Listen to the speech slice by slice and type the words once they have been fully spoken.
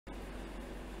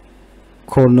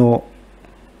この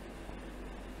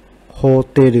ホ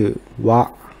テル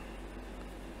は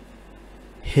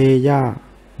部屋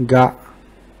が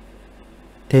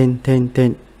点々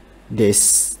点で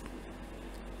す。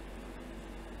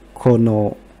こ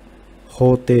の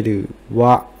ホテル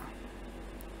は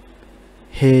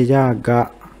部屋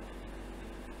が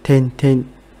点々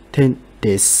点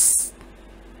です。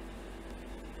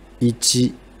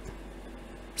1、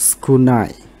少な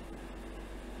い。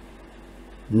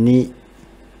2、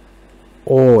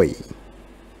多い。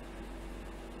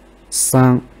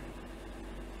3、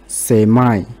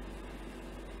狭い。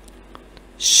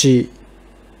4、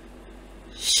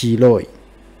広い。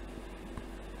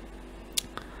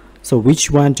So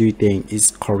which one do you think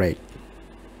is correct?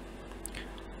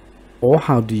 Or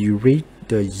how do you read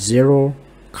the zero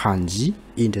kanji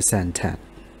in the sentence?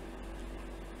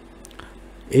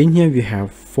 In here we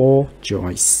have 4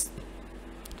 choices.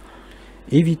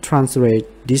 If we translate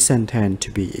this sentence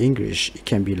to be English, it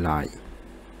can be like,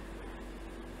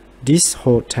 this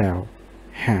hotel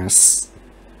has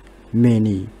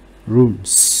many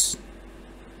rooms.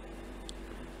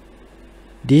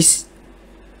 This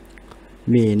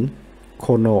means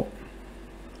この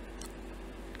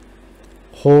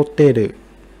ホテル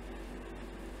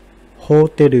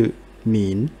Hotel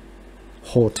mean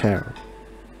hotel,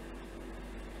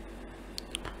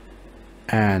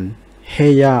 and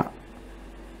部屋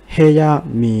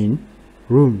mean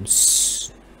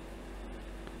rooms.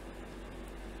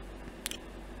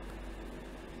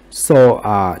 So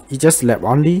it just left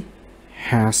only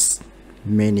has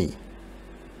many.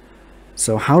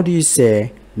 So how do you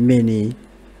say many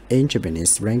in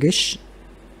Japanese language?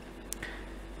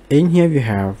 In here we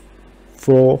have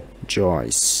 4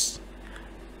 choices.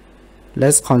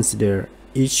 Let's consider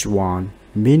each one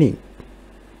meaning.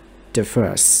 The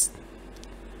first,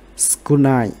 少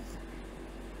ない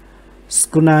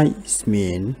少ない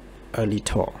means a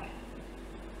little.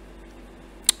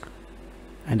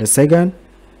 And the second,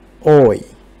 多い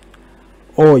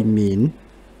多い means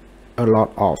a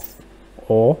lot of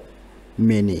or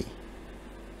many.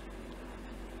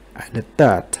 And the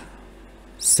third,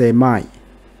 狭い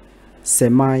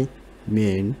狭い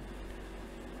means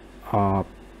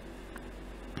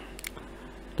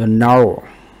the narrow.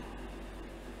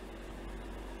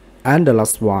 And the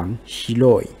last one,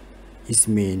 広い is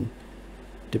mean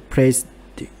the place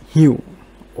huge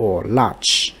or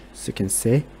large. So you can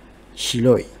say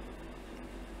広い.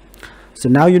 So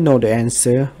now you know the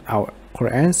answer. Our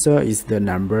correct answer is the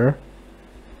number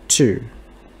 2.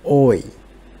 多い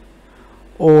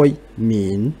多い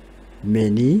mean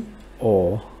many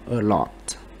or a lot.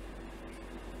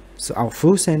 So our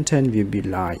full sentence will be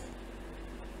like,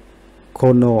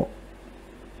 この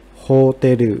ホ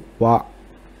テルは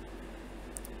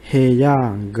部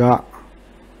屋が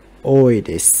多い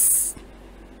です。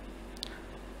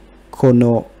こ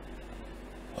の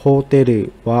ホテ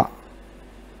ルは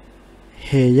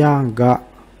部屋が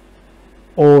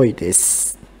多いで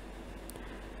す。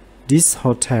This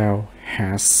hotel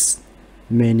has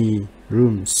many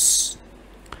rooms.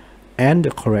 And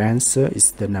the correct answer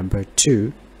is the number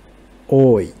 2,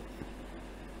 多い